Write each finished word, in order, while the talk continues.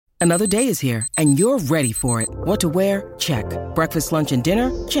Another day is here, and you're ready for it. What to wear? Check. Breakfast, lunch, and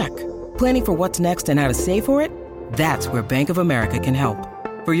dinner? Check. Planning for what's next and how to save for it? That's where Bank of America can help.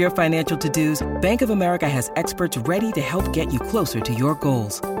 For your financial to-dos, Bank of America has experts ready to help get you closer to your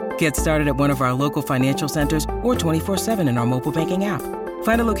goals. Get started at one of our local financial centers or 24/7 in our mobile banking app.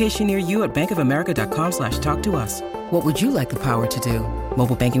 Find a location near you at bankofamerica.com/talktous. What would you like the power to do?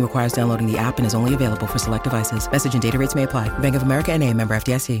 Mobile banking requires downloading the app and is only available for select devices. Message and data rates may apply. Bank of America N.A., member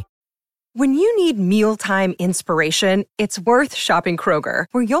FDIC. When you need mealtime inspiration, it's worth shopping Kroger,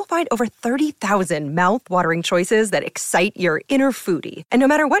 where you'll find over 30,000 mouth-watering choices that excite your inner foodie. And no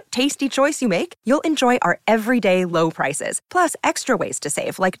matter what tasty choice you make, you'll enjoy our everyday low prices, plus extra ways to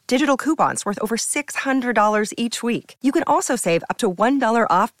save, like digital coupons worth over $600 each week. You can also save up to $1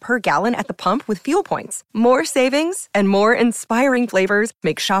 off per gallon at the pump with fuel points. More savings and more inspiring flavors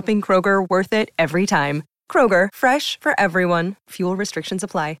make shopping Kroger worth it every time. Kroger, fresh for everyone. Fuel restrictions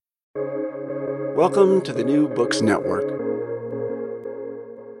apply. Welcome to the New Books Network.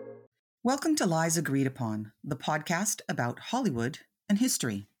 Welcome to Lies Agreed Upon, the podcast about Hollywood and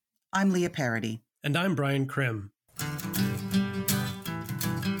history. I'm Leah Parody. And I'm Brian Krim.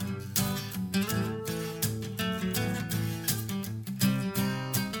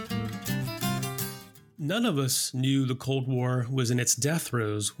 None of us knew the Cold War was in its death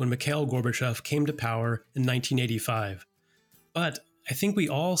throes when Mikhail Gorbachev came to power in 1985. But I think we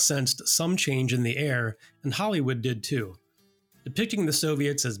all sensed some change in the air, and Hollywood did too. Depicting the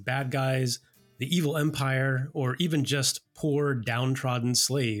Soviets as bad guys, the evil empire, or even just poor, downtrodden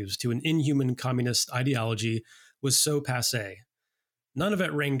slaves to an inhuman communist ideology was so passé. None of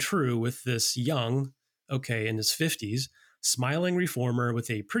it rang true with this young, in his 50s, smiling reformer with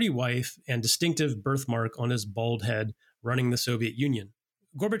a pretty wife and distinctive birthmark on his bald head running the Soviet Union.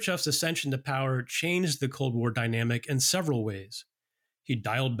 Gorbachev's ascension to power changed the Cold War dynamic in several ways. He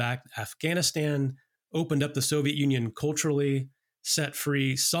dialed back Afghanistan, opened up the Soviet Union culturally, set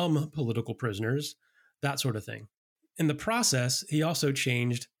free some political prisoners, that sort of thing. In the process, he also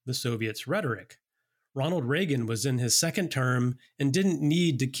changed the Soviets' rhetoric. Ronald Reagan was in his second term and didn't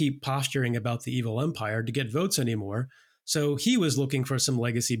need to keep posturing about the evil empire to get votes anymore, so he was looking for some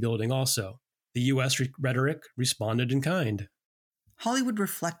legacy building also. The U.S. rhetoric responded in kind. Hollywood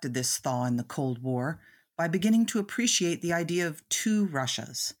reflected this thaw in the Cold War by beginning to appreciate the idea of two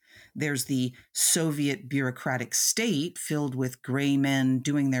Russias. There's the Soviet bureaucratic state filled with gray men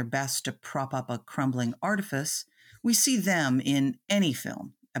doing their best to prop up a crumbling artifice. We see them in any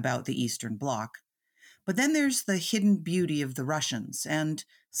film about the Eastern Bloc. But then there's the hidden beauty of the Russians and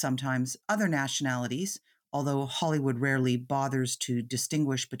sometimes other nationalities, although Hollywood rarely bothers to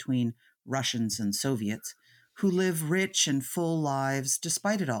distinguish between Russians and Soviets, who live rich and full lives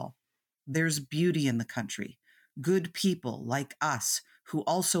despite it all. There's beauty in the country, good people like us who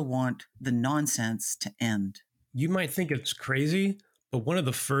also want the nonsense to end. You might think it's crazy, but one of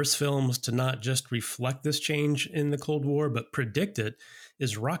the first films to not just reflect this change in the Cold War, but predict it,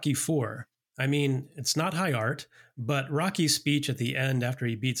 is Rocky IV. I mean, it's not high art, but Rocky's speech at the end after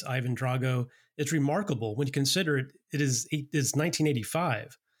he beats Ivan Drago is remarkable when you consider it is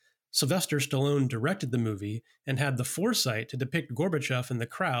 1985. Sylvester Stallone directed the movie and had the foresight to depict Gorbachev in the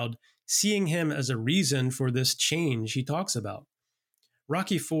crowd, seeing him as a reason for this change he talks about.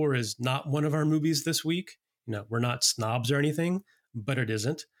 Rocky IV is not one of our movies this week. We're not snobs or anything, but it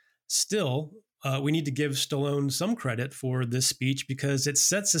isn't. Still, we need to give Stallone some credit for this speech because it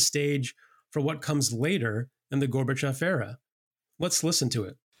sets the stage for what comes later in the Gorbachev era. Let's listen to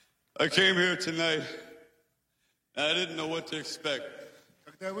it. I came here tonight, and I didn't know what to expect.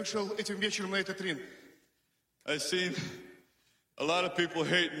 Когда я вышел этим вечером на этот ринг, I seen a lot of people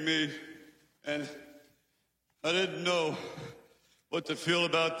hating me, and I didn't know what to feel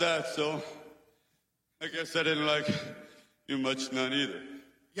about that, so I guess I didn't like you much, none either.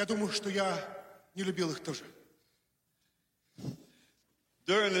 Я думаю, что я не любил их тоже.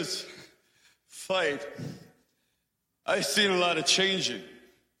 During this fight, I seen a lot of changing.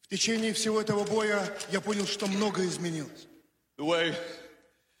 В течение всего этого боя я понял, что многое изменилось. The way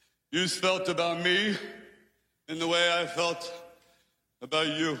you felt about me and the way I felt about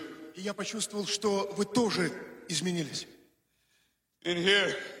you. И я почувствовал, что вы тоже изменились. In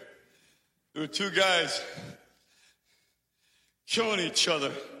here, there were two guys killing each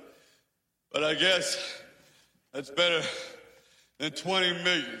other. But I guess that's better than 20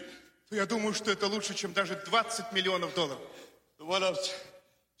 million. Я думаю, что это лучше, чем даже $20 миллионов. So what I'm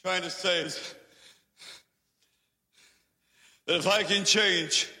trying to say is that if I can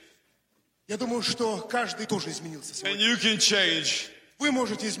change, я думаю, что каждый тоже изменился сегодня. And you can change. Вы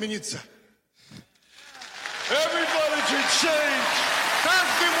можете измениться. Everybody can change.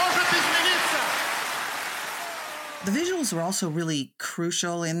 Каждый может The visuals were also really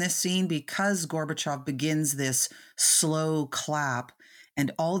crucial in this scene because Gorbachev begins this slow clap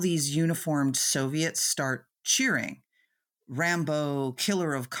and all these uniformed Soviets start cheering. Rambo,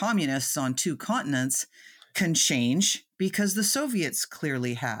 killer of communists on two continents, can change because the Soviets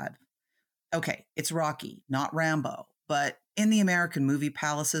clearly had. Okay, it's Rocky, not Rambo, but in the American movie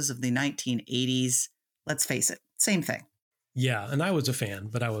palaces of the 1980s, let's face it, same thing. Yeah, and I was a fan,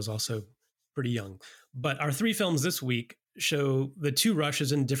 but I was also pretty young. But our three films this week show the two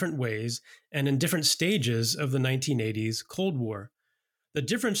Russias in different ways and in different stages of the 1980s Cold War. The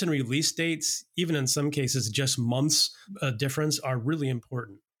difference in release dates, even in some cases just months difference, are really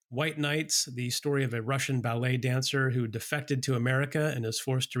important. White Nights, the story of a Russian ballet dancer who defected to America and is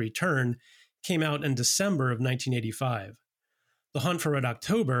forced to return, came out in December of 1985. The Hunt for Red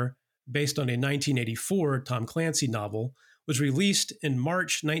October, based on a 1984 Tom Clancy novel, was released in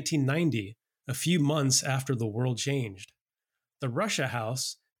March 1990, a few months after the world changed. The Russia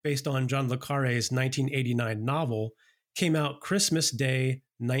House, based on John le Carré's 1989 novel, came out Christmas Day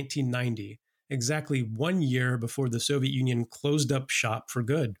 1990, exactly 1 year before the Soviet Union closed up shop for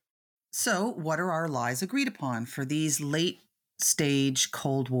good. So, what are our lies agreed upon for these late-stage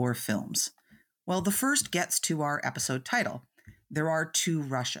Cold War films? Well, the first gets to our episode title. There are two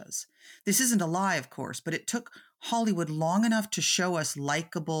Russias. This isn't a lie, of course, but it took Hollywood long enough to show us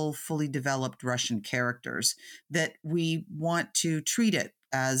likable, fully developed Russian characters that we want to treat it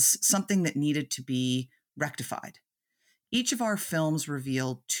as something that needed to be rectified. Each of our films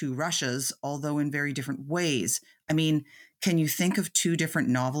reveal two Russias, although in very different ways. I mean, can you think of two different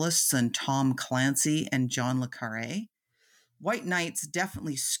novelists than Tom Clancy and John le Carré? White Nights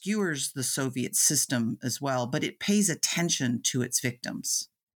definitely skewers the Soviet system as well, but it pays attention to its victims.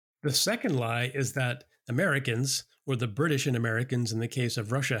 The second lie is that Americans, or the British and Americans in the case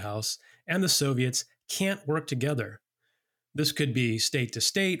of Russia House, and the Soviets can't work together. This could be state to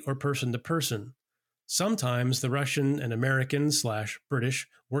state or person to person. Sometimes the Russian and American/British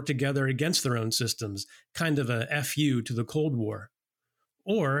work together against their own systems, kind of a FU to the Cold War.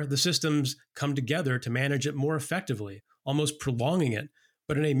 Or the systems come together to manage it more effectively, almost prolonging it,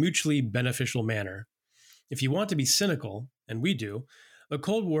 but in a mutually beneficial manner. If you want to be cynical, and we do, the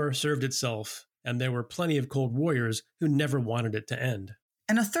Cold War served itself, and there were plenty of Cold Warriors who never wanted it to end.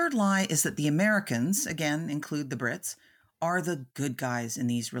 And a third lie is that the Americans, again, include the Brits, are the good guys in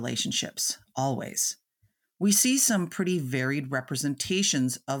these relationships, always. We see some pretty varied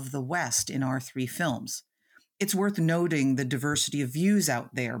representations of the West in our three films. It's worth noting the diversity of views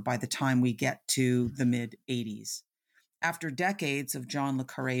out there by the time we get to the mid-80s. After decades of John le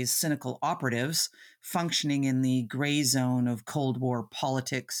Carré's cynical operatives functioning in the gray zone of Cold War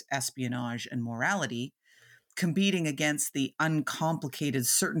politics, espionage, and morality, competing against the uncomplicated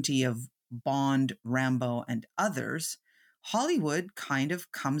certainty of Bond, Rambo, and others, Hollywood kind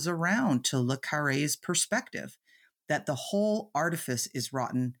of comes around to le Carré's perspective that the whole artifice is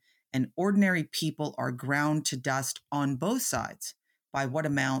rotten and ordinary people are ground to dust on both sides by what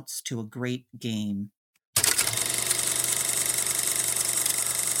amounts to a great game.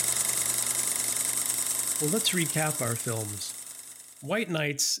 Well, let's recap our films. White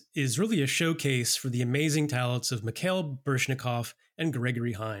Nights is really a showcase for the amazing talents of Mikhail Baryshnikov and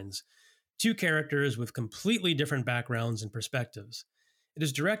Gregory Hines, two characters with completely different backgrounds and perspectives. It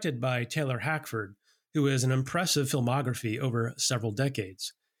is directed by Taylor Hackford, who has an impressive filmography over several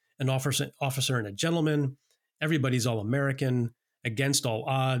decades. An Officer and a Gentleman, Everybody's All-American, Against All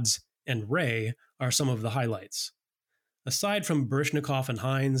Odds, and Ray are some of the highlights. Aside from Baryshnikov and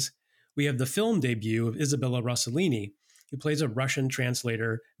Hines, we have the film debut of Isabella Rossellini, who plays a Russian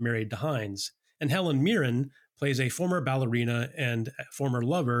translator married to Hines, and Helen Mirren plays a former ballerina and former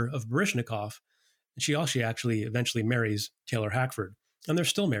lover of Baryshnikov, and she also actually eventually marries Taylor Hackford, and they're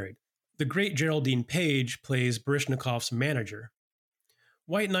still married. The great Geraldine Page plays Baryshnikov's manager.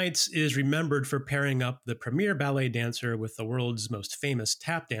 White Nights is remembered for pairing up the premier ballet dancer with the world's most famous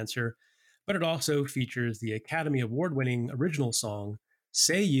tap dancer, but it also features the Academy Award-winning original song,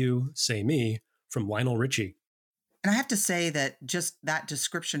 Say You, Say Me, from Lionel Richie. And I have to say that just that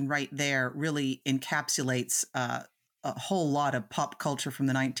description right there really encapsulates a whole lot of pop culture from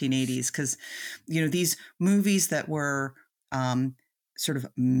the 1980s, because, you know, these movies that were sort of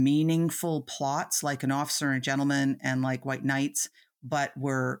meaningful plots like An Officer and a Gentleman and like White Nights, but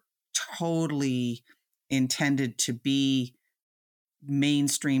were totally intended to be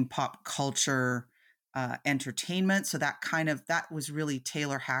mainstream pop culture entertainment. So that was really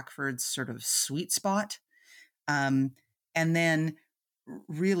Taylor Hackford's sort of sweet spot. And then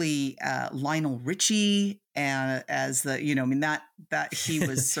really Lionel Richie as the, that he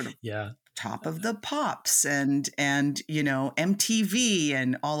was sort of Top of the Pops and MTV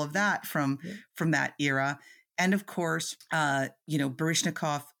and all of that from that era. And of course,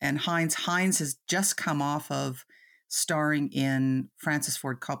 Baryshnikov and Hines. Hines has just come off of starring in Francis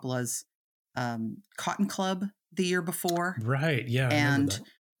Ford Coppola's Cotton Club the year before. Right. Yeah.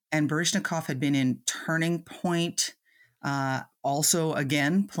 And Baryshnikov had been in Turning Point, also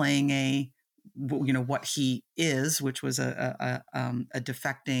again playing what he is, which was a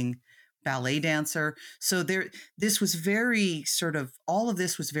defecting ballet dancer. So this was very all of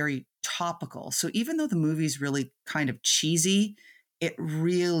this was very topical. So even though the movie's really kind of cheesy, it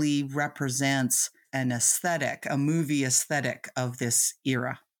really represents an aesthetic, a movie aesthetic of this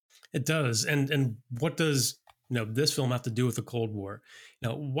era. It does. And what does this film have to do with the Cold War?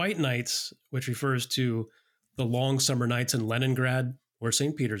 White Nights, which refers to the long summer nights in Leningrad or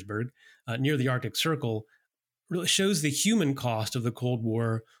St. Petersburg, near the Arctic Circle, really shows the human cost of the Cold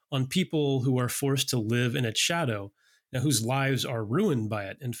War on people who are forced to live in its shadow, whose lives are ruined by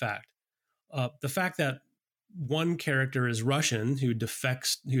it, in fact. The fact that one character is Russian who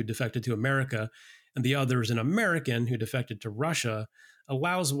defected to America, and the other is an American who defected to Russia,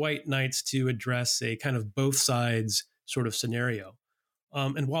 allows White Nights to address a kind of both sides sort of scenario.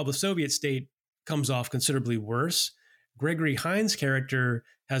 And while the Soviet state comes off considerably worse, Gregory Hines' character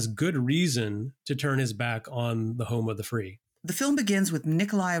has good reason to turn his back on the home of the free. The film begins with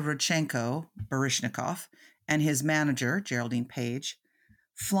Nikolai Rodchenko, Baryshnikov, and his manager, Geraldine Page,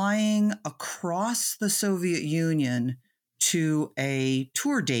 flying across the Soviet Union to a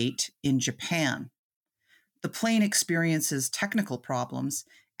tour date in Japan. The plane experiences technical problems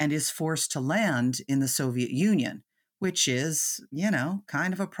and is forced to land in the Soviet Union, which is,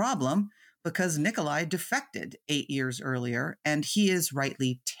 kind of a problem because Nikolai defected 8 years earlier, and he is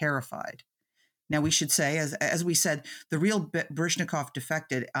rightly terrified. Now, we should say, as we said, the real Baryshnikov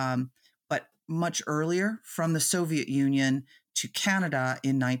defected, but much earlier from the Soviet Union to Canada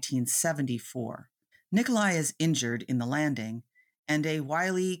in 1974. Nikolai is injured in the landing, and a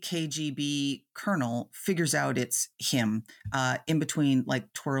wily KGB colonel figures out it's him in between,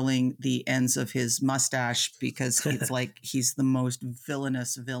 twirling the ends of his mustache because it's like he's the most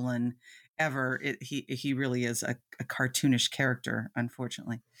villainous villain ever. He really is a cartoonish character,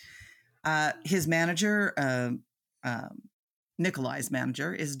 unfortunately. His manager, Nikolai's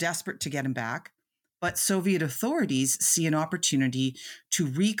manager, is desperate to get him back, but Soviet authorities see an opportunity to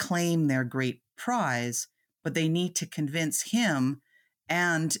reclaim their great prize, but they need to convince him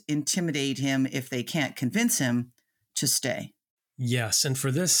and intimidate him if they can't convince him to stay. Yes, and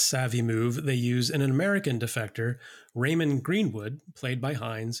for this savvy move, they use an American defector, Raymond Greenwood, played by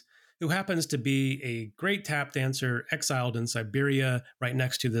Hines, who happens to be a great tap dancer exiled in Siberia, right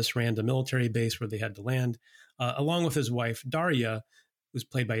next to this random military base where they had to land, along with his wife, Daria, who's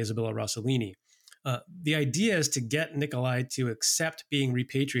played by Isabella Rossellini. The idea is to get Nikolai to accept being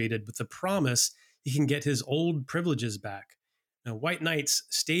repatriated with the promise he can get his old privileges back. Now, White Nights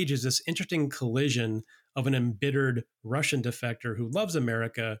stages this interesting collision of an embittered Russian defector who loves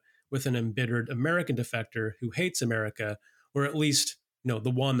America with an embittered American defector who hates America, or at least,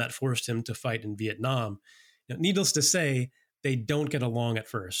 the one that forced him to fight in Vietnam. Needless to say, they don't get along at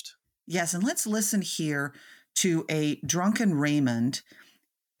first. Yes, and let's listen here to a drunken Raymond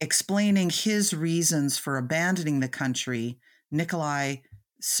explaining his reasons for abandoning the country Nikolai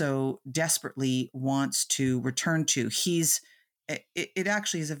so desperately wants to return to. It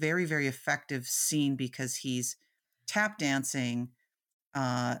actually is a very, very effective scene because he's tap dancing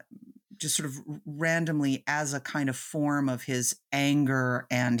just sort of randomly as a kind of form of his anger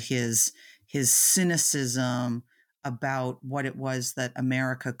and his cynicism about what it was that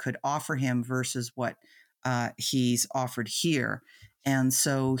America could offer him versus what he's offered here. And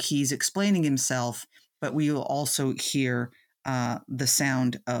so he's explaining himself, but we will also hear the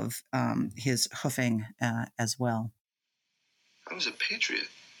sound of his hoofing as well. I was a patriot.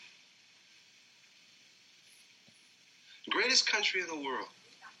 The greatest country in the world.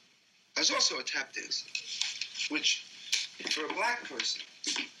 I was also a tap dancer, which, for a black person,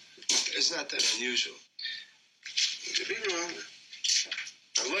 is not that unusual. To be wrong,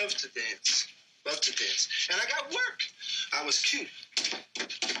 I love to dance. And I got work. I was cute.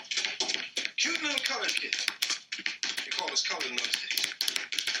 Cute little colored kid. They called us colored in those days.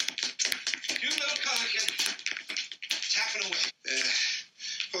 Cute little colored kid. Tapping away.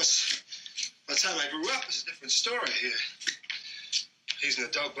 Of course, by the time I grew up, it's a different story here. He's an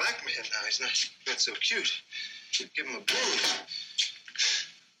adult black man now. He's not so cute. Give him a bruise.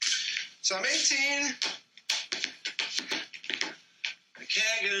 So I'm 18. I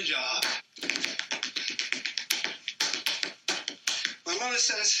can't get a job. My mother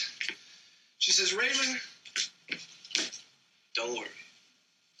says She says, Raymond, don't worry.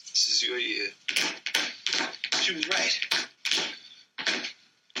 This is your year. She was right.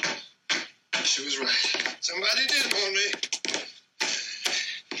 She was right. Somebody did warn me.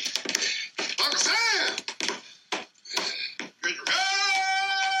 Uncle Sam!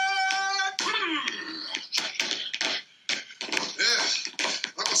 Yeah.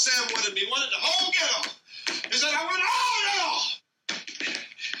 Uncle Sam wanted me, wanted the whole ghetto. He said, I want all ghetto.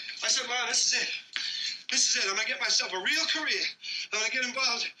 I said, Mom, this is it. This is it. I'm going to get myself a real career. I'm going to get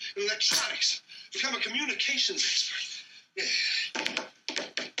involved in electronics, become a communications expert. Yeah.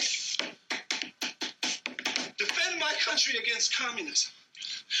 Defend my country against communism.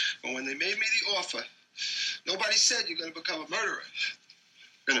 But when they made me the offer, nobody said you're going to become a murderer.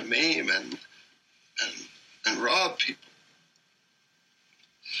 You're going to maim and rob people.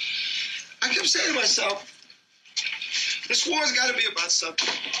 I kept saying to myself, this war's got to be about something.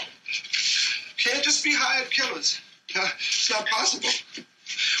 Can't just be hired killers. It's not possible.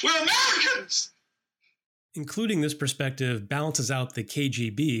 We're Americans! Including this perspective balances out the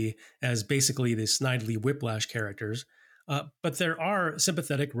KGB as basically the Snidely Whiplash characters. But there are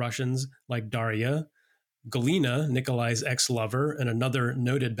sympathetic Russians like Daria, Galina, Nikolai's ex-lover, and another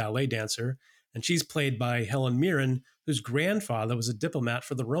noted ballet dancer. And she's played by Helen Mirren, whose grandfather was a diplomat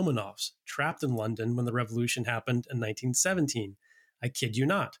for the Romanovs, trapped in London when the revolution happened in 1917. I kid you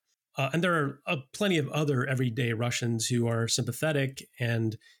not. And there are plenty of other everyday Russians who are sympathetic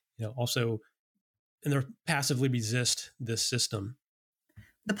and also passively resist this system.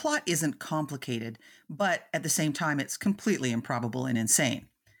 The plot isn't complicated, but at the same time, it's completely improbable and insane.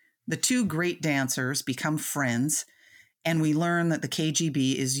 The two great dancers become friends, and we learn that the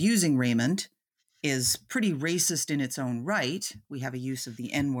KGB is using Raymond, is pretty racist in its own right. We have a use of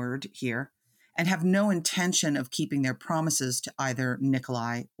the N-word here, and have no intention of keeping their promises to either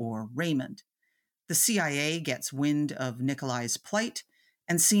Nikolai or Raymond. The CIA gets wind of Nikolai's plight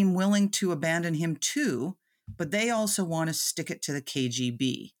and seem willing to abandon him too, but they also want to stick it to the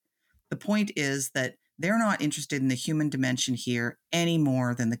KGB. The point is that they're not interested in the human dimension here any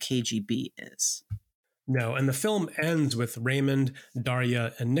more than the KGB is. No, and the film ends with Raymond,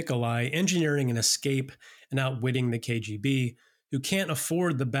 Daria, and Nikolai engineering an escape and outwitting the KGB, who can't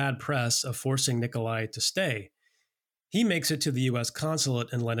afford the bad press of forcing Nikolai to stay. He makes it to the U.S.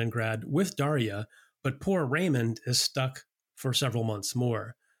 consulate in Leningrad with Daria, but poor Raymond is stuck for several months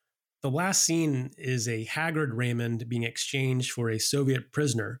more. The last scene is a haggard Raymond being exchanged for a Soviet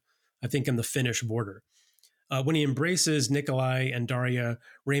prisoner, I think in the Finnish border. When he embraces Nikolai and Daria,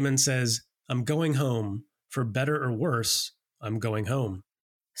 Raymond says, "I'm going home. For better or worse, I'm going home."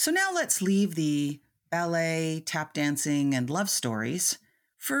 So now let's leave the ballet, tap dancing, and love stories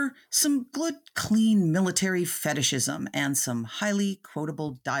for some good, clean military fetishism and some highly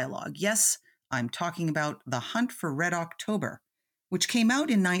quotable dialogue. Yes, I'm talking about The Hunt for Red October, which came out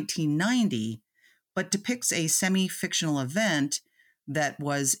in 1990, but depicts a semi-fictional event that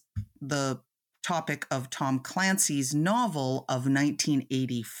was the topic of Tom Clancy's novel of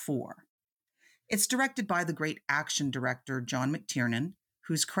 1984. It's directed by the great action director John McTiernan,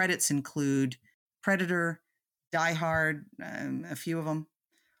 whose credits include Predator, Die Hard, a few of them,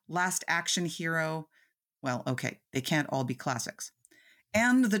 Last Action Hero. Well, okay, they can't all be classics.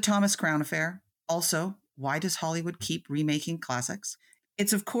 And The Thomas Crown Affair. Also, why does Hollywood keep remaking classics?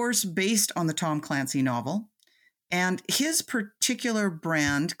 It's, of course, based on the Tom Clancy novel. And his particular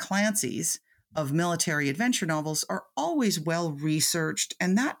brand, Clancy's, of military adventure novels are always well researched,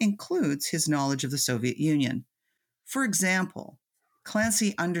 and that includes his knowledge of the Soviet Union. For example,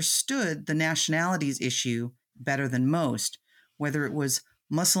 Clancy understood the nationalities issue better than most, whether it was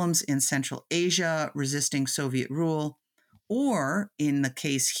Muslims in Central Asia resisting Soviet rule, or, in the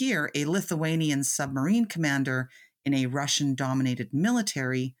case here, a Lithuanian submarine commander in a Russian-dominated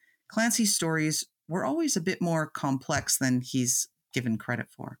military. Clancy's stories were always a bit more complex than he's given credit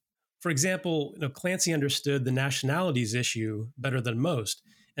for. For example, Clancy understood the nationalities issue better than most.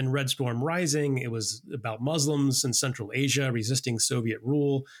 In Red Storm Rising, it was about Muslims in Central Asia resisting Soviet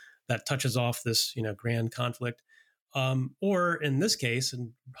rule that touches off this, grand conflict. Or in this case,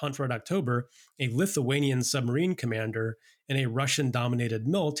 in Hunt for Red October, a Lithuanian submarine commander in a Russian-dominated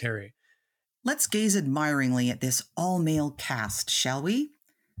military. Let's gaze admiringly at this all-male cast, shall we?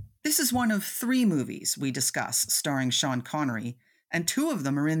 This is one of 3 movies we discuss starring Sean Connery, and 2 of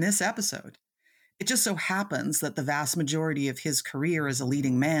them are in this episode. It just so happens that the vast majority of his career as a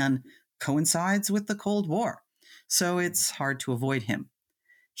leading man coincides with the Cold War, so it's hard to avoid him.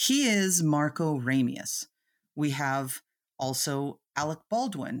 He is Marco Ramius. We have also Alec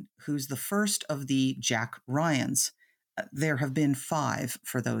Baldwin, who's the first of the Jack Ryans, There have been 5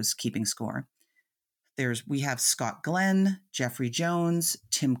 for those keeping score. We have Scott Glenn, Jeffrey Jones,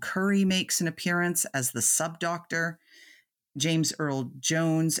 Tim Curry makes an appearance as the sub-doctor, James Earl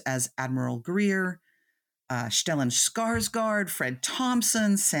Jones as Admiral Greer, Stellan Skarsgård, Fred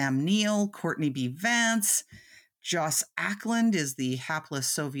Thompson, Sam Neill, Courtney B. Vance, Joss Ackland is the hapless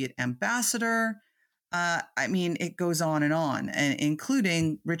Soviet ambassador. It goes on, and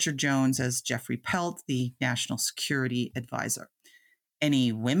including Richard Jones as Jeffrey Pelt, the national security advisor.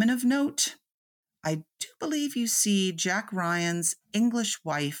 Any women of note? I do believe you see Jack Ryan's English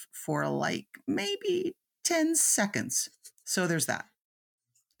wife for maybe 10 seconds. So there's that.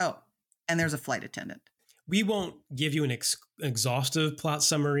 Oh, and there's a flight attendant. We won't give you an exhaustive plot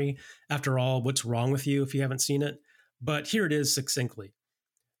summary. After all, what's wrong with you if you haven't seen it? But here it is succinctly.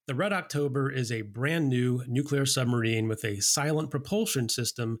 The Red October is a brand new nuclear submarine with a silent propulsion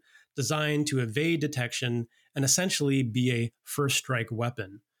system designed to evade detection and essentially be a first strike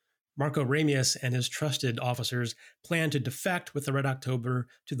weapon. Marco Ramius and his trusted officers plan to defect with the Red October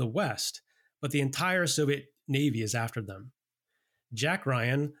to the west, but the entire Soviet Navy is after them. Jack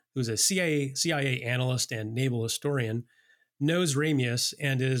Ryan, who's a CIA analyst and naval historian, knows Ramius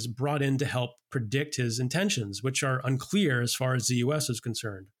and is brought in to help predict his intentions, which are unclear as far as the U.S. is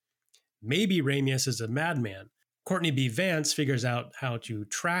concerned. Maybe Ramius is a madman. Courtney B. Vance figures out how to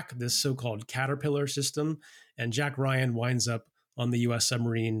track this so-called Caterpillar system, and Jack Ryan winds up on the U.S.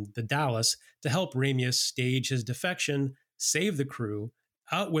 submarine, the Dallas, to help Ramius stage his defection, save the crew,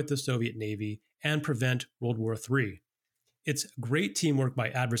 outwit the Soviet Navy, and prevent World War III. It's great teamwork by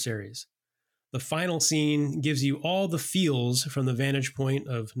adversaries. The final scene gives you all the feels from the vantage point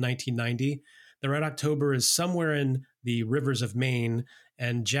of 1990. The Red October is somewhere in the rivers of Maine,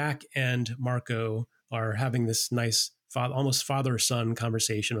 and Jack and Marco are having this nice, almost father-son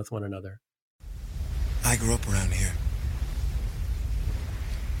conversation with one another. I grew up around here.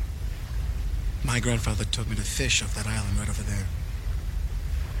 My grandfather took me to fish off that island right over there.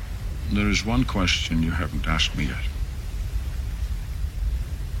 There is one question you haven't asked me yet.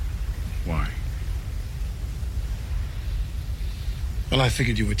 Why? Well, I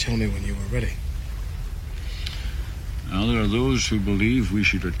figured you would tell me when you were ready. Now, there are those who believe we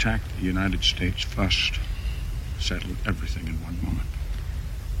should attack the United States first, settle everything in one moment.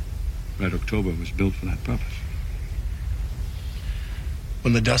 Red October was built for that purpose.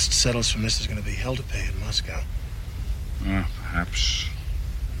 When the dust settles from this, there's going to be hell to pay in Moscow. Perhaps,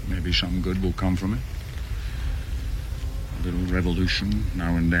 maybe some good will come from it. A little revolution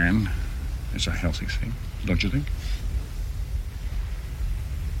now and then is a healthy thing, don't you think?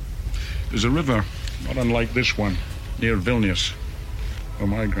 There's a river, not unlike this one, near Vilnius, where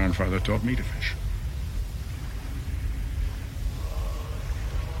my grandfather taught me to fish.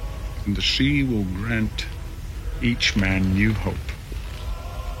 And the sea will grant each man new hope,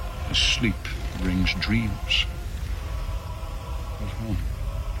 as sleep brings dreams of home.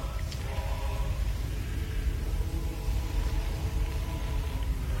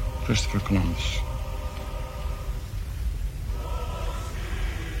 Christopher Columbus.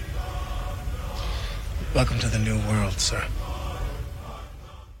 Welcome to the New World, sir.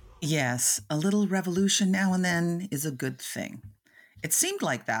 Yes, a little revolution now and then is a good thing. It seemed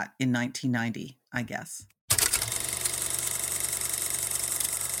like that in 1990, I guess.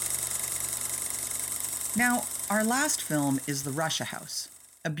 Now, our last film is The Russia House,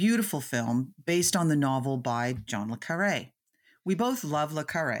 a beautiful film based on the novel by John le Carré. We both love le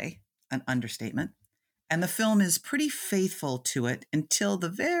Carré, an understatement, and the film is pretty faithful to it until the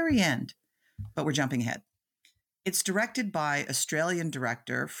very end, but we're jumping ahead. It's directed by Australian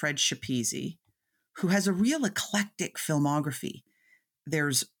director Fred Schepisi, who has a real eclectic filmography.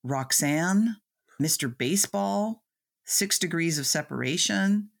 There's Roxanne, Mr. Baseball, 6 Degrees of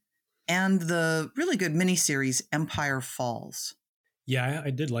Separation, and the really good miniseries Empire Falls. Yeah,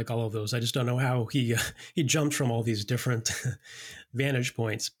 I did like all of those. I just don't know how he jumped from all these different vantage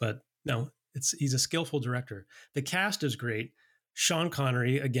points. But no, he's a skillful director. The cast is great. Sean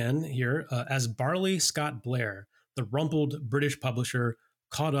Connery, again, here, as Barley Scott Blair, the rumpled British publisher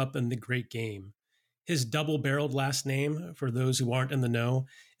caught up in the great game. His double-barreled last name, for those who aren't in the know,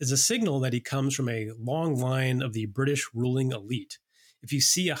 is a signal that he comes from a long line of the British ruling elite. If you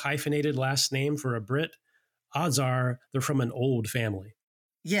see a hyphenated last name for a Brit, odds are they're from an old family.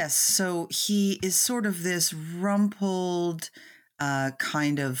 Yes, so he is sort of this rumpled,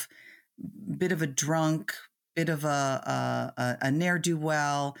 kind of bit of a drunk, bit of a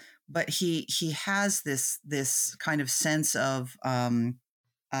ne'er-do-well, but he has this kind of sense of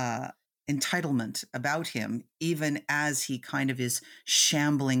entitlement about him, even as he kind of is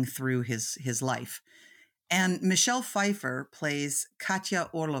shambling through his life. And Michelle Pfeiffer plays Katya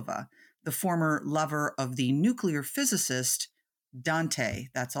Orlova, the former lover of the nuclear physicist Dante.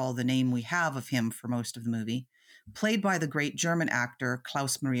 That's all the name we have of him for most of the movie, played by the great German actor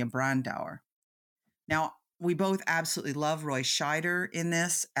Klaus Maria Brandauer. Now, we both absolutely love Roy Scheider in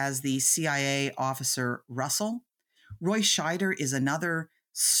this as the CIA officer Russell. Roy Scheider is another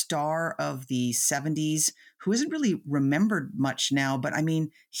star of the 70s who isn't really remembered much now, but I mean,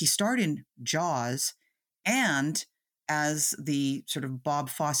 he starred in Jaws and as the sort of Bob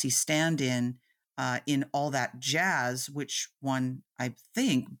Fosse stand-in in All That Jazz, which won, I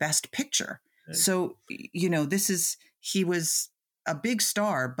think, Best Picture. Okay. So, he was a big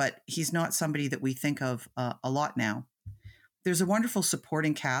star, but he's not somebody that we think of a lot now. There's a wonderful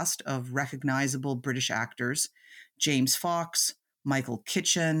supporting cast of recognizable British actors, James Fox, Michael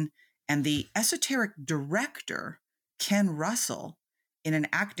Kitchen, and the esoteric director, Ken Russell, in an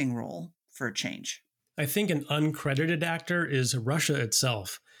acting role for a change. I think an uncredited actor is Russia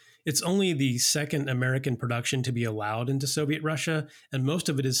itself. It's only the second American production to be allowed into Soviet Russia, and most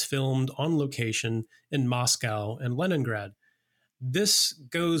of it is filmed on location in Moscow and Leningrad. This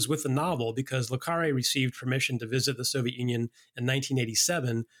goes with the novel because Le Carré received permission to visit the Soviet Union in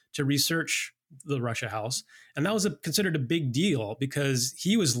 1987 to research the Russia House. And that was considered a big deal because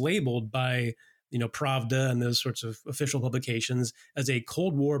he was labeled by, Pravda and those sorts of official publications as a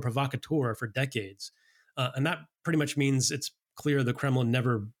Cold War provocateur for decades. And that pretty much means it's clear the Kremlin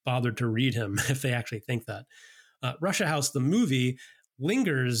never bothered to read him, if they actually think that. Russia House, the movie,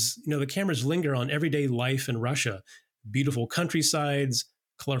 lingers, the cameras linger on everyday life in Russia. Beautiful countrysides,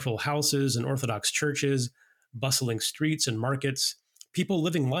 colorful houses and Orthodox churches, bustling streets and markets, people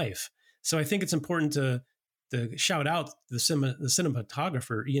living life. So I think it's important to shout out the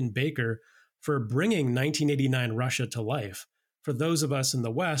cinematographer, Ian Baker, for bringing 1989 Russia to life. For those of us in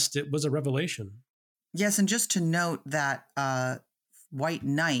the West, it was a revelation. Yes, and just to note that White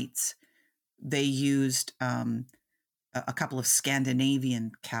Nights, they used a couple of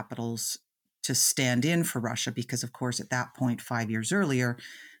Scandinavian capitals to stand in for Russia because, of course, at that point, 5 years earlier,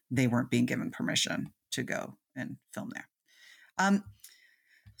 they weren't being given permission to go and film there.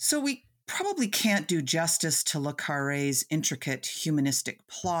 So we probably can't do justice to Le Carré's intricate humanistic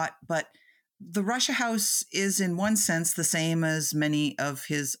plot, but The Russia House is in one sense the same as many of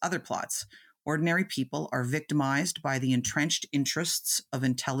his other plots. Ordinary people are victimized by the entrenched interests of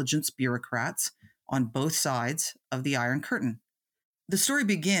intelligence bureaucrats on both sides of the Iron Curtain. The story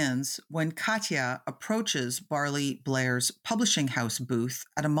begins when Katya approaches Barley Blair's publishing house booth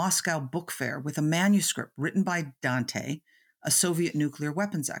at a Moscow book fair with a manuscript written by Dante, a Soviet nuclear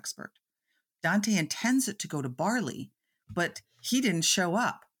weapons expert. Dante intends it to go to Barley, but he didn't show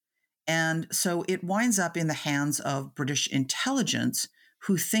up. And so it winds up in the hands of British intelligence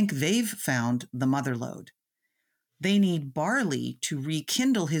who think they've found the mother lode. They need Barley to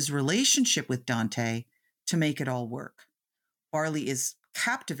rekindle his relationship with Dante to make it all work. Barley is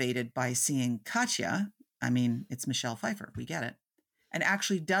captivated by seeing Katya. I mean, it's Michelle Pfeiffer, we get it, and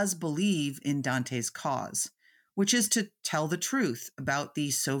actually does believe in Dante's cause, which is to tell the truth about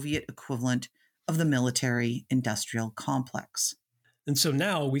the Soviet equivalent of the military-industrial complex. And so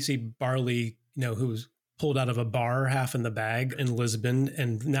now we see Barley, who's pulled out of a bar half in the bag in Lisbon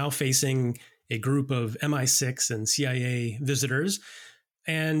and now facing a group of MI6 and CIA visitors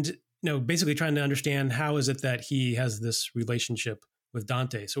and, basically trying to understand how is it that he has this relationship with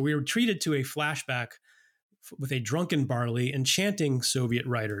Dante. So we were treated to a flashback with a drunken Barley enchanting Soviet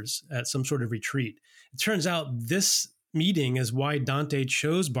writers at some sort of retreat. It turns out this meeting is why Dante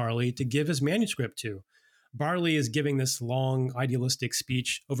chose Barley to give his manuscript to. Barley is giving this long, idealistic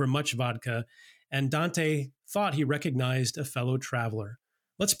speech over much vodka, and Dante thought he recognized a fellow traveler.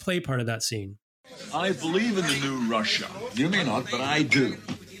 Let's play part of that scene. I believe in the new Russia. You may not, but I do.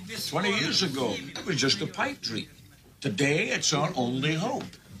 20 years ago, it was just a pipe dream. Today, it's our only hope.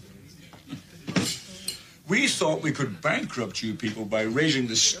 We thought we could bankrupt you people by raising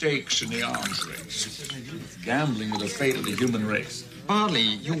the stakes in the arms race. Gambling with the fate of the human race. Barley,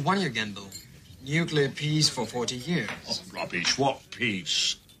 you won your gamble. Nuclear peace for 40 years. Oh, rubbish. What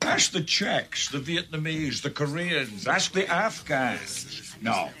peace? Ask the Czechs, the Vietnamese, the Koreans. Ask the Afghans.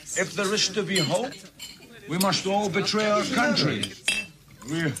 Now, if there is to be hope, we must all betray our country.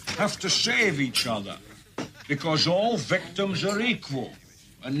 We have to save each other, because all victims are equal,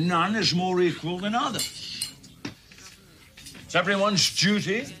 and none is more equal than others. It's everyone's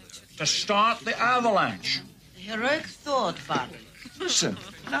duty to start the avalanche. Heroic thought, Barley. Listen,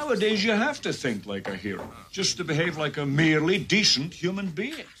 nowadays you have to think like a hero, just to behave like a merely decent human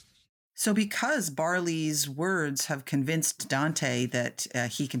being. So because Barley's words have convinced Dante that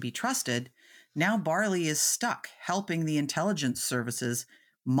he can be trusted, Now Barley is stuck helping the intelligence services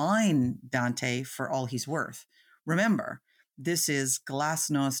mine Dante for all he's worth. Remember, this is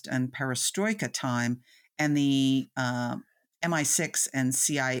glasnost and perestroika time, and the MI6 and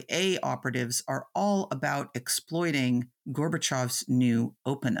CIA operatives are all about exploiting Gorbachev's new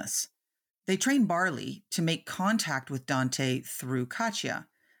openness. They train Barley to make contact with Dante through Katya,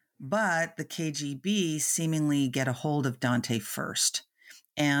 but the KGB seemingly get a hold of Dante first.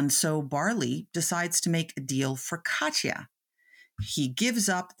 And so Barley decides to make a deal for Katya. He gives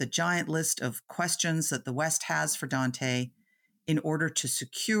up the giant list of questions that the West has for Dante in order to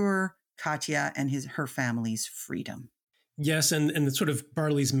secure Katya and her family's freedom. Yes, and sort of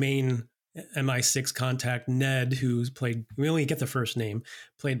Barley's main MI6 contact, Ned, who's played, we only get the first name,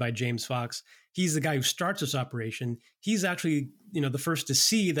 played by James Fox. He's the guy who starts this operation. He's actually, the first to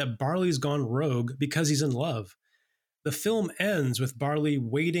see that Barley's gone rogue because he's in love. The film ends with Barley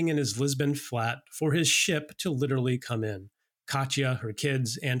waiting in his Lisbon flat for his ship to literally come in. Katya, her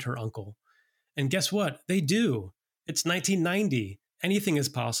kids, and her uncle. And guess what? They do. It's 1990. Anything is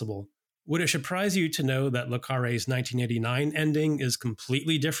possible. Would it surprise you to know that Le Carré's 1989 ending is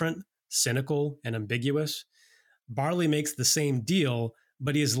completely different, cynical, and ambiguous? Barley makes the same deal,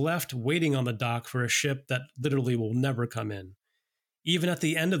 but he is left waiting on the dock for a ship that literally will never come in. Even at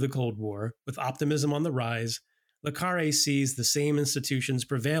the end of the Cold War, with optimism on the rise, Le Carré sees the same institutions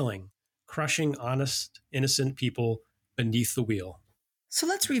prevailing, crushing honest, innocent people beneath the wheel. So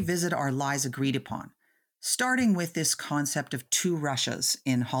let's revisit our lies agreed upon, starting with this concept of two Russias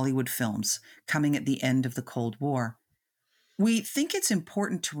in Hollywood films coming at the end of the Cold War. We think it's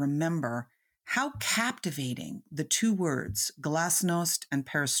important to remember how captivating the two words glasnost and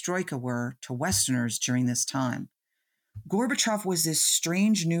perestroika were to Westerners during this time. Gorbachev was this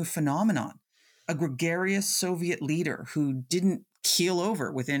strange new phenomenon, a gregarious Soviet leader who didn't keel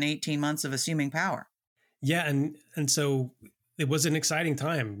over within 18 months of assuming power. Yeah, and so it was an exciting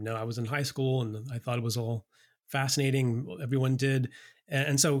time. I was in high school and I thought it was all fascinating. Everyone did.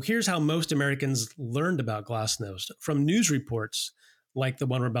 And so here's how most Americans learned about glasnost, from news reports like the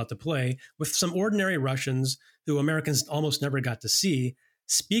one we're about to play, with some ordinary Russians who Americans almost never got to see,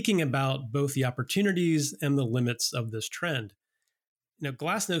 speaking about both the opportunities and the limits of this trend.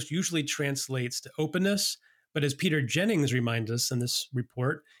 Glasnost usually translates to openness, but as Peter Jennings reminds us in this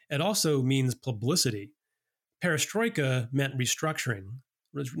report, it also means publicity. Perestroika meant restructuring,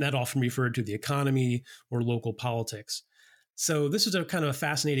 not often referred to the economy or local politics. So this is a kind of a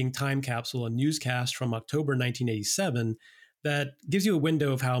fascinating time capsule, a newscast from October 1987 that gives you a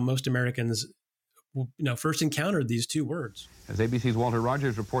window of how most Americans first encountered these two words. As ABC's Walter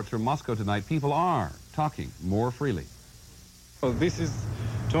Rogers reports from Moscow tonight, people are talking more freely. Well, this is,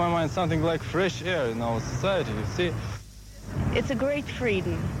 to my mind, something like fresh air in our society, you see. It's a great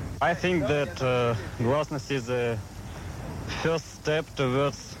freedom. I think that glasnost is a first step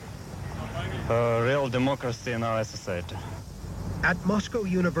towards real democracy in our society. At Moscow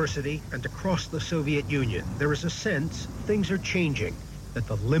University and across the Soviet Union, there is a sense things are changing, that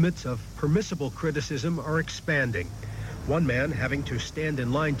the limits of permissible criticism are expanding. One man, having to stand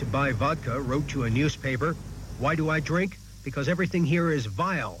in line to buy vodka, wrote to a newspaper, "Why do I drink? Because everything here is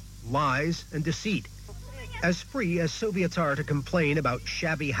vile, lies, and deceit." As free as Soviets are to complain about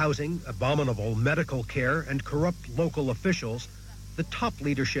shabby housing, abominable medical care, and corrupt local officials, the top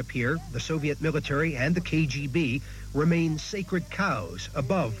leadership here, the Soviet military and the KGB, remain sacred cows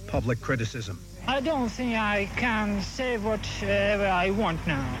above public criticism. I don't think I can say whatever I want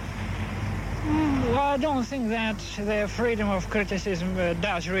now. I don't think that the freedom of criticism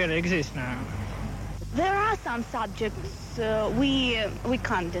does really exist now. There are some subjects we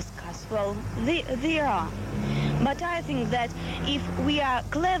can't discuss. Well, there are. But I think that if we are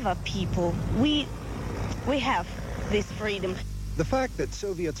clever people, we have this freedom. The fact that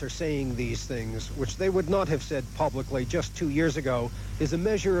Soviets are saying these things, which they would not have said publicly just 2 years ago, is a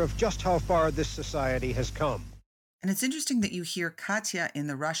measure of just how far this society has come. And it's interesting that you hear Katya in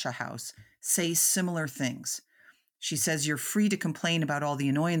the Russia house say similar things. She says you're free to complain about all the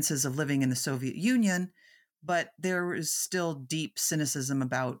annoyances of living in the Soviet Union, but there is still deep cynicism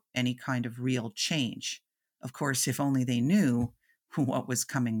about any kind of real change. Of course, if only they knew what was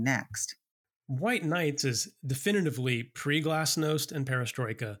coming next. White Nights is definitively pre-glasnost and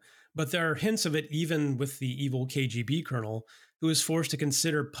perestroika, but there are hints of it even with the evil KGB colonel who is forced to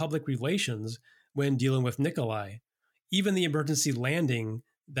consider public relations when dealing with Nikolai. Even the emergency landing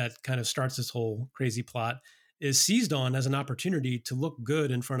that kind of starts this whole crazy plot is seized on as an opportunity to look good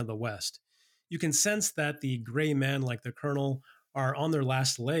in front of the West. You can sense that the gray men like the colonel are on their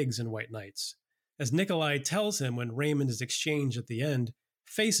last legs in White Nights. As Nikolai tells him when Raymond is exchanged at the end,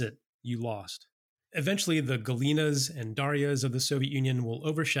 face it, you lost. Eventually, the Galinas and Darias of the Soviet Union will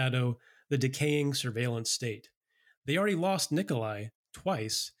overshadow the decaying surveillance state. They already lost Nikolai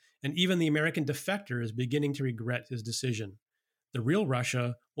twice, and even the American defector is beginning to regret his decision. The real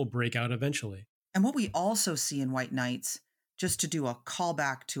Russia will break out eventually. And what we also see in White Knights, just to do a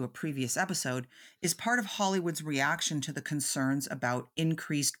callback to a previous episode, is part of Hollywood's reaction to the concerns about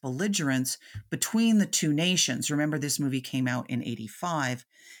increased belligerence between the two nations. Remember, this movie came out in 1985,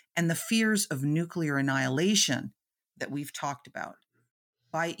 and the fears of nuclear annihilation that we've talked about.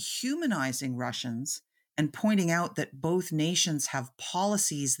 By humanizing Russians and pointing out that both nations have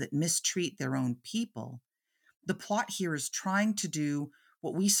policies that mistreat their own people, the plot here is trying to do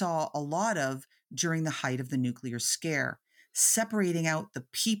what we saw a lot of during the height of the nuclear scare, separating out the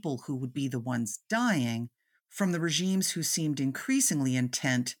people who would be the ones dying from the regimes who seemed increasingly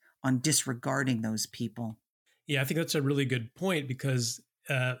intent on disregarding those people. Yeah, I think that's a really good point, because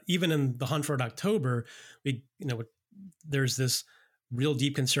even in The Hunt for Red October, there's this real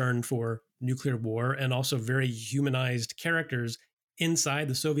deep concern for nuclear war and also very humanized characters inside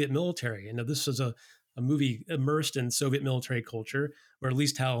the Soviet military. And this is a movie immersed in Soviet military culture, or at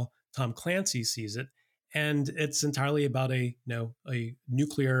least how Tom Clancy sees it. And it's entirely about a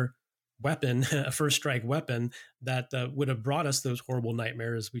nuclear weapon, a first strike weapon that would have brought us those horrible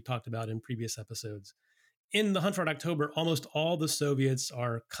nightmares we talked about in previous episodes. In The Hunt for Red October, almost all the Soviets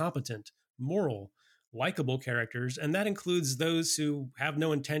are competent, moral, likable characters, and that includes those who have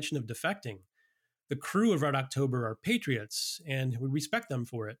no intention of defecting. The crew of Red October are patriots, and we respect them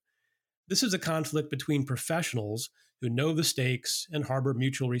for it. This is a conflict between professionals who know the stakes and harbor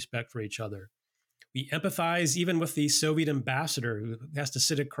mutual respect for each other. We empathize even with the Soviet ambassador who has to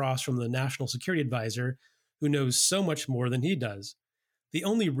sit across from the national security advisor who knows so much more than he does. The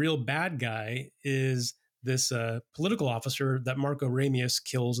only real bad guy is this political officer that Marco Ramius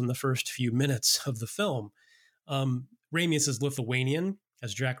kills in the first few minutes of the film. Ramius is Lithuanian,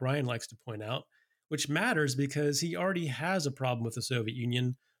 as Jack Ryan likes to point out, which matters because he already has a problem with the Soviet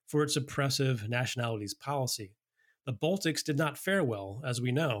Union for its oppressive nationalities policy. The Baltics did not fare well, as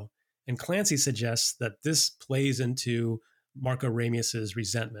we know, and Clancy suggests that this plays into Marco Ramius's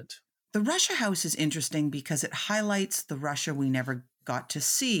resentment. The Russia House is interesting because it highlights the Russia we never got to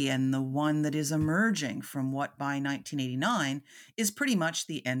see, and the one that is emerging from what by 1989 is pretty much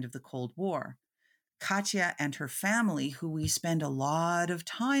the end of the Cold War. Katya and her family, who we spend a lot of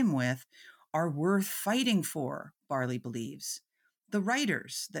time with, are worth fighting for, Barley believes. The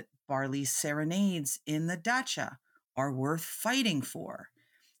writers that Barley serenades in the dacha are worth fighting for.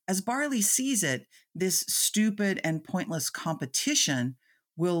 As Barley sees it, this stupid and pointless competition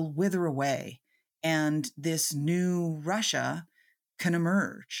will wither away, and this new Russia can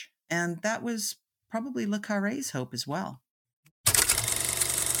emerge. And that was probably Le Carré's hope as well.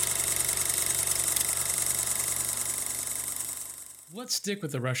 Let's stick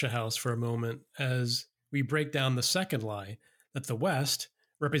with the Russia House for a moment as we break down the second lie, that the West,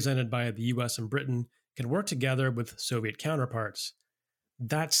 represented by the US and Britain, can work together with Soviet counterparts.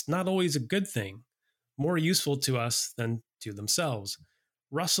 That's not always a good thing, more useful to us than to themselves.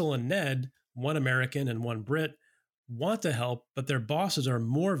 Russell and Ned, one American and one Brit, want to help, but their bosses are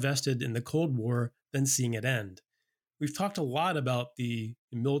more vested in the Cold War than seeing it end. We've talked a lot about the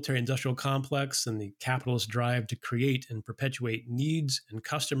military-industrial complex and the capitalist drive to create and perpetuate needs and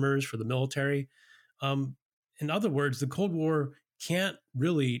customers for the military. In other words, the Cold War can't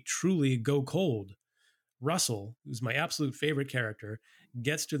really truly go cold. Russell, who's my absolute favorite character,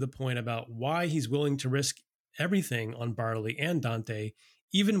 gets to the point about why he's willing to risk everything on Barley and Dante,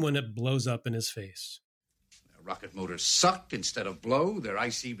 even when it blows up in his face. Their rocket motors suck instead of blow. Their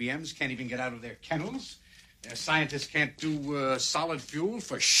ICBMs can't even get out of their kennels. Their scientists can't do solid fuel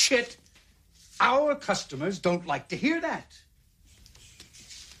for shit. Our customers don't like to hear that.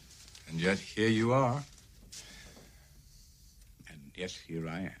 And yet here you are. And yet here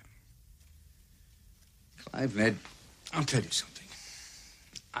I am. Clive, Ned, I'll tell you something.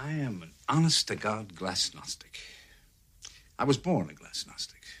 I am an honest-to-God glasnostic. I was born a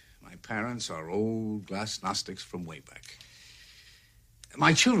glasnostic. My parents are old glasnostics from way back.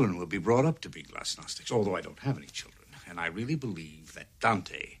 My children will be brought up to be glasnostics, although I don't have any children. And I really believe that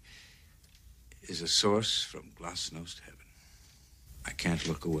Dante is a source from glasnost heaven. I can't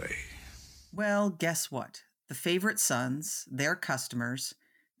look away. Well, guess what? The favorite sons, their customers,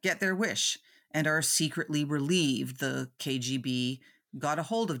 get their wish and are secretly relieved the KGB got a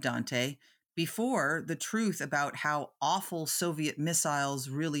hold of Dante before the truth about how awful Soviet missiles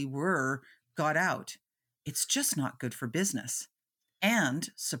really were got out. It's just not good for business. And,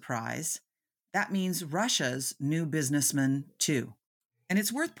 surprise, that means Russia's new businessman too. And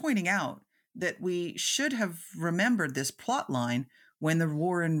it's worth pointing out that we should have remembered this plot line when the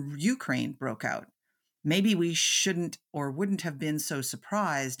war in Ukraine broke out. Maybe we shouldn't or wouldn't have been so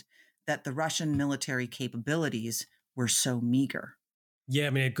surprised that the Russian military capabilities were so meager. Yeah, I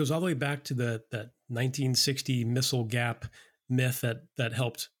mean, it goes all the way back to that 1960 missile gap myth that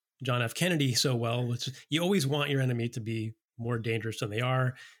helped John F. Kennedy so well, which you always want your enemy to be more dangerous than they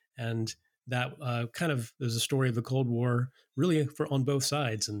are. And that kind of is a story of the Cold War, really on both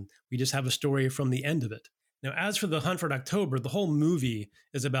sides. And we just have a story from the end of it. Now, as for The Hunt for October, the whole movie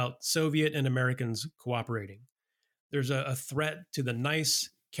is about Soviet and Americans cooperating. There's a threat to the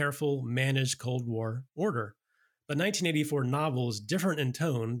nice, careful, managed Cold War order. The 1984 novel is different in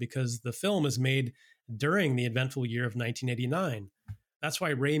tone because the film is made during the eventful year of 1989. That's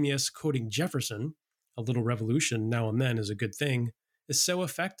why Ramius quoting Jefferson, "A little revolution now and then is a good thing," is so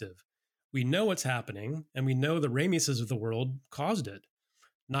effective. We know what's happening, and we know the Ramiuses of the world caused it.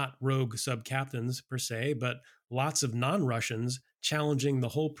 Not rogue sub-captains per se, but lots of non-Russians challenging the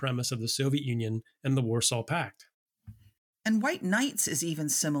whole premise of the Soviet Union and the Warsaw Pact. And White Nights is even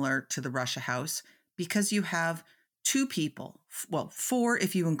similar to the Russia House because you have two people, well, four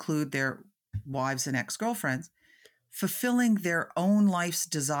if you include their wives and ex-girlfriends, fulfilling their own life's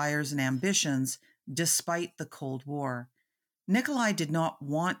desires and ambitions despite the Cold War. Nikolai did not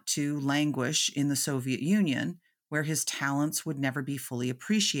want to languish in the Soviet Union, where his talents would never be fully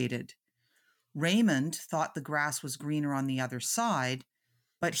appreciated. Raymond thought the grass was greener on the other side,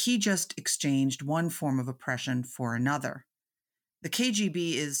 but he just exchanged one form of oppression for another. The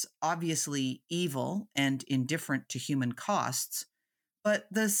KGB is obviously evil and indifferent to human costs, but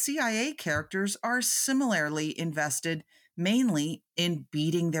the CIA characters are similarly invested mainly in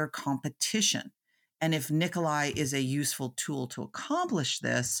beating their competition. And if Nikolai is a useful tool to accomplish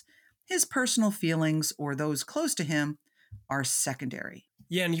this, his personal feelings or those close to him are secondary.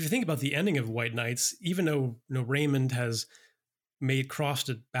 Yeah, and if you think about the ending of White Nights, even though Raymond has crossed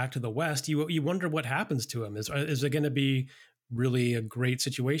it back to the West, you wonder what happens to him. Is it going to be really a great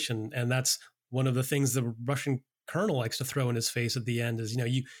situation? And that's one of the things the Russian colonel likes to throw in his face at the end is,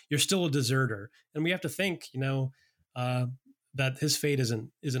 you're still a deserter. And we have to think, that his fate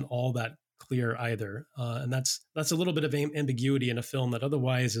isn't all that clear either. And that's a little bit of ambiguity in a film that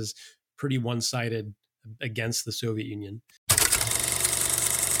otherwise is pretty one-sided against the Soviet Union. Our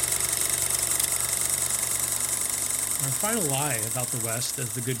final lie about the West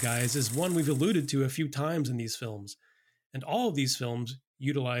as the good guys is one we've alluded to a few times in these films. And all of these films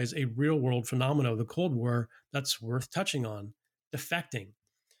utilize a real-world phenomenon of the Cold War that's worth touching on: defecting.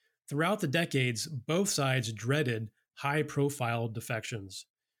 Throughout the decades, both sides dreaded high-profile defections.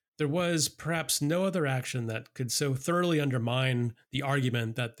 There was perhaps no other action that could so thoroughly undermine the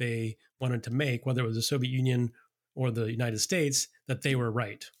argument that they wanted to make, whether it was the Soviet Union or the United States, that they were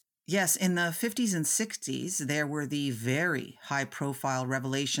right. Yes, in the 50s and 60s, there were the very high-profile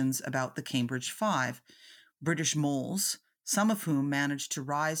revelations about the Cambridge Five, British moles, some of whom managed to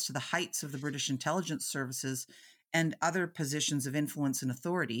rise to the heights of the British intelligence services and other positions of influence and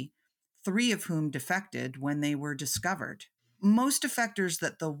authority, 3 of whom defected when they were discovered. Most defectors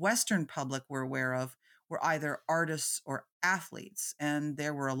that the Western public were aware of were either artists or athletes, and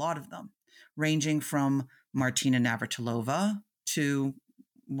there were a lot of them, ranging from Martina Navratilova to,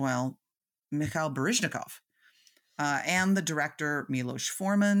 Mikhail Baryshnikov, and the director Milos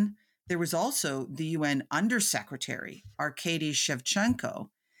Forman. There was also the UN Undersecretary, Arkady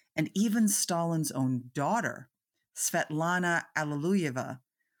Shevchenko, and even Stalin's own daughter, Svetlana Alliluyeva.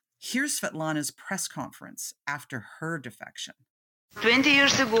 Here's Svetlana's press conference after her defection. 20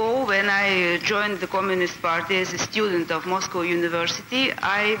 years ago, when I joined the Communist Party as a student of Moscow University,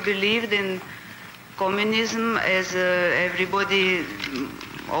 I believed in communism as everybody,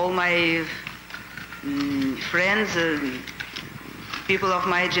 all my friends, people of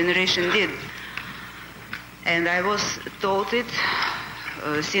my generation did. And I was taught it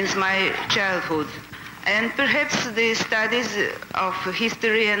since my childhood. And perhaps the studies of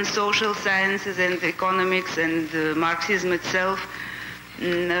history and social sciences and economics and Marxism itself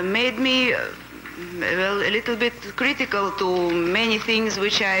made me a little bit critical to many things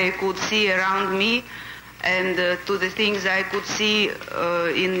which I could see around me and to the things I could see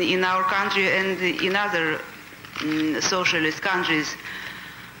in our country and in other socialist countries,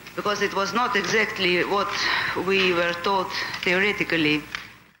 because it was not exactly what we were taught theoretically.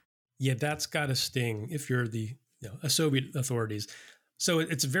 Yeah, that's got to sting if you're the Soviet authorities. So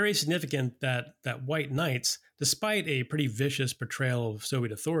it's very significant that White Nights, despite a pretty vicious portrayal of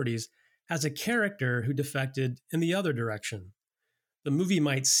Soviet authorities, has a character who defected in the other direction. The movie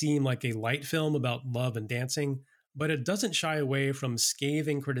might seem like a light film about love and dancing, but it doesn't shy away from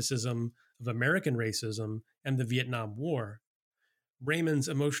scathing criticism of American racism and the Vietnam War. Raymond's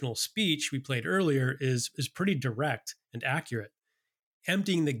emotional speech we played earlier is pretty direct and accurate.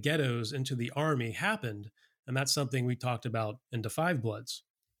 Emptying the ghettos into the army happened, and that's something we talked about in Da 5 Bloods.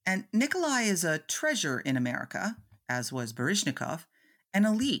 And Nikolai is a treasure in America, as was Baryshnikov, an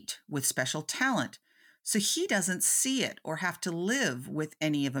elite with special talent. So he doesn't see it or have to live with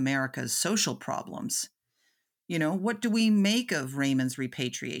any of America's social problems. You know, what do we make of Raymond's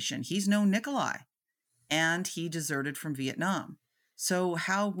repatriation? He's no Nikolai, and he deserted from Vietnam. So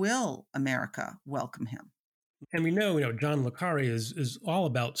how will America welcome him? And we know, John le Carré is all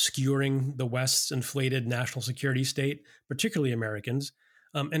about skewering the West's inflated national security state, particularly Americans.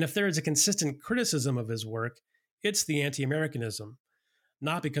 And if there is a consistent criticism of his work, it's the anti-Americanism.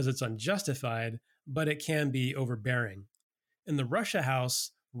 Not because it's unjustified, but it can be overbearing. In the Russia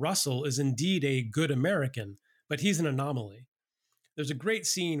House, Russell is indeed a good American, but he's an anomaly. There's a great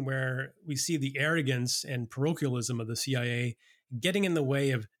scene where we see the arrogance and parochialism of the CIA getting in the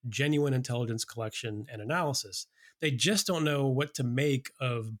way of genuine intelligence collection and analysis. They just don't know what to make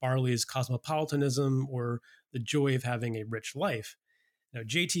of Barley's cosmopolitanism or the joy of having a rich life. Now,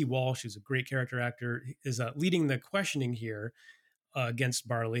 J.T. Walsh, who's a great character actor, is leading the questioning here against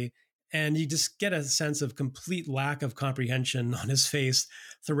Barley, and you just get a sense of complete lack of comprehension on his face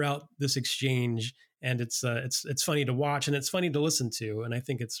throughout this exchange. And it's funny to watch, and it's funny to listen to, and I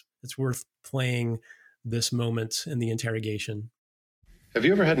think it's worth playing this moment in the interrogation. Have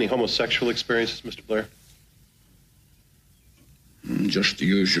you ever had any homosexual experiences, Mr. Blair? Just the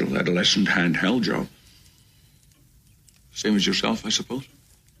usual adolescent handheld job. Same as yourself, I suppose.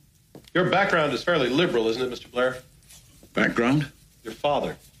 Your background is fairly liberal, isn't it, Mr. Blair? Background? Your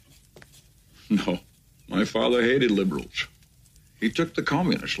father. No, my father hated liberals. He took the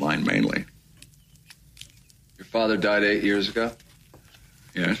communist line mainly. Your father died 8 years ago?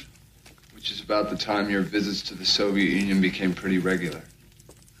 Yes. Which is about the time your visits to the Soviet Union became pretty regular.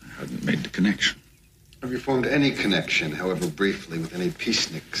 I hadn't made the connection. Have you formed any connection, however briefly, with any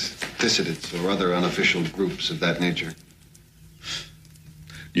peaceniks, dissidents, or other unofficial groups of that nature?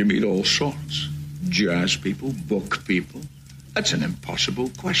 You meet all sorts. Jazz people, book people. That's an impossible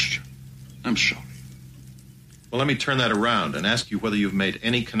question. I'm sorry. Well, let me turn that around and ask you whether you've made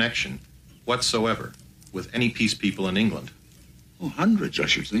any connection whatsoever with any peace people in England. Oh, hundreds, I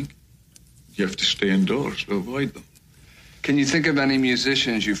should think. You have to stay indoors to avoid them. Can you think of any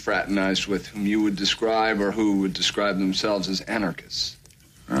musicians you fraternized with whom you would describe or who would describe themselves as anarchists?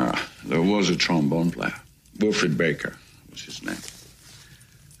 There was a trombone player. Wilfred Baker was his name.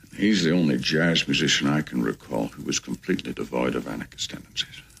 He's the only jazz musician I can recall who was completely devoid of anarchist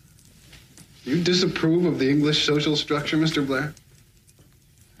tendencies. You disapprove of the English social structure, Mr. Blair?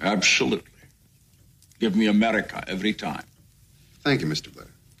 Absolutely. Give me America every time. Thank you, Mr. Blair.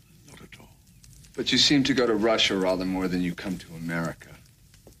 But you seem to go to Russia rather more than you come to America.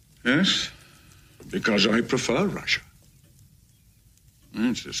 Yes, because I prefer Russia.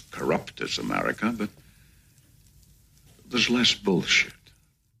 It's as corrupt as America, but there's less bullshit.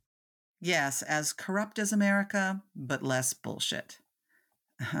 Yes, as corrupt as America, but less bullshit.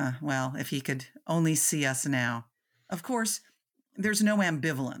 Well, if he could only see us now. Of course, there's no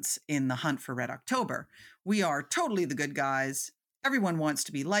ambivalence in the hunt for Red October. We are totally the good guys. Everyone wants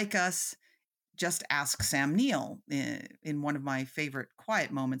to be like us. Just ask Sam Neill in one of my favorite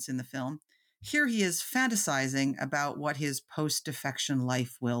quiet moments in the film. Here he is fantasizing about what his post-defection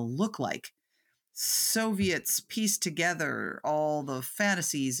life will look like. Soviets piece together all the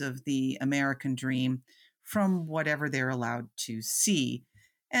fantasies of the American dream from whatever they're allowed to see.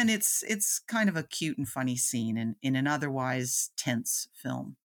 And it's kind of a cute and funny scene in an otherwise tense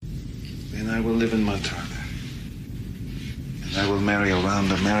film. Then I will live in Montana. And I will marry a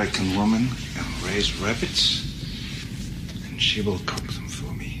round American woman and raise rabbits. And she will cook them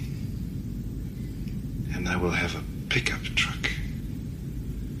for me. And I will have a pickup truck.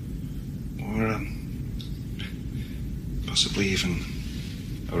 Or possibly even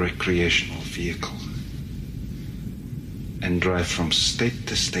a recreational vehicle. And drive from state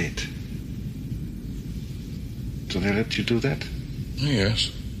to state. Do they let you do that?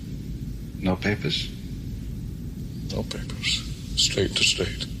 Yes. No papers? No papers. State to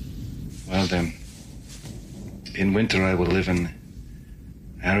state. Well then, in winter I will live in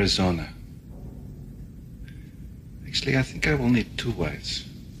Arizona. Actually, I think I will need 2 wives.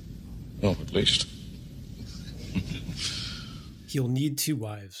 Oh, at least. He'll need 2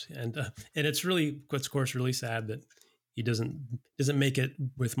 wives, and it's really, of course, really sad that he doesn't make it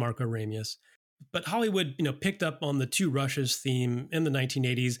with Marco Ramius. But Hollywood, picked up on the 2 Russias theme in the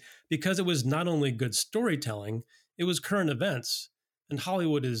 1980s because it was not only good storytelling, It was current events, and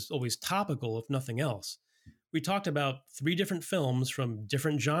Hollywood is always topical if nothing else. We talked about 3 different films from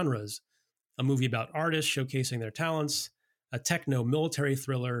different genres, a movie about artists showcasing their talents, a techno-military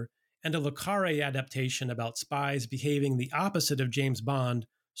thriller, and a Le Carré adaptation about spies behaving the opposite of James Bond,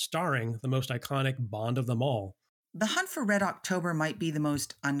 starring the most iconic Bond of them all. The Hunt for Red October might be the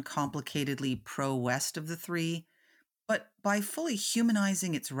most uncomplicatedly pro-West of the 3, but by fully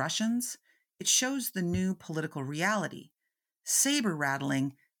humanizing its Russians, it shows the new political reality. Saber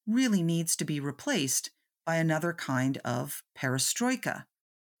rattling really needs to be replaced by another kind of perestroika,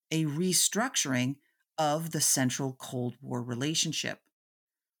 a restructuring of the central Cold War relationship.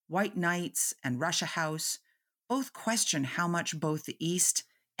 White Knights and Russia House both question how much both the East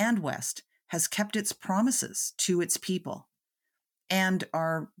and West has kept its promises to its people, and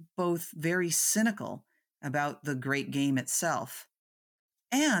are both very cynical about the great game itself.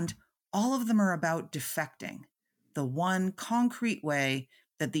 And all of them are about defecting, the one concrete way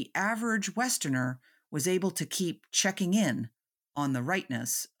that the average Westerner was able to keep checking in on the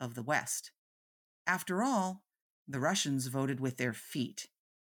rightness of the West. After all, the Russians voted with their feet.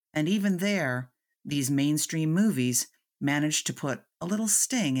 And even there, these mainstream movies managed to put a little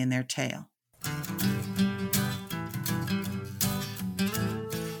sting in their tail.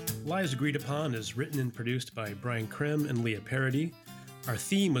 Lies Agreed Upon is written and produced by Brian Krim and Leah Parody. Our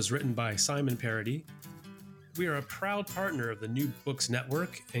theme was written by Simon Parody. We are a proud partner of the New Books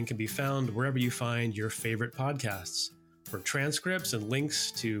Network and can be found wherever you find your favorite podcasts. For transcripts and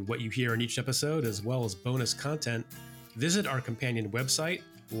links to what you hear in each episode, as well as bonus content, visit our companion website,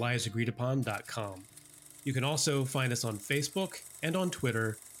 liesagreedupon.com. You can also find us on Facebook and on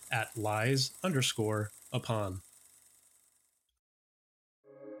Twitter at lies_upon.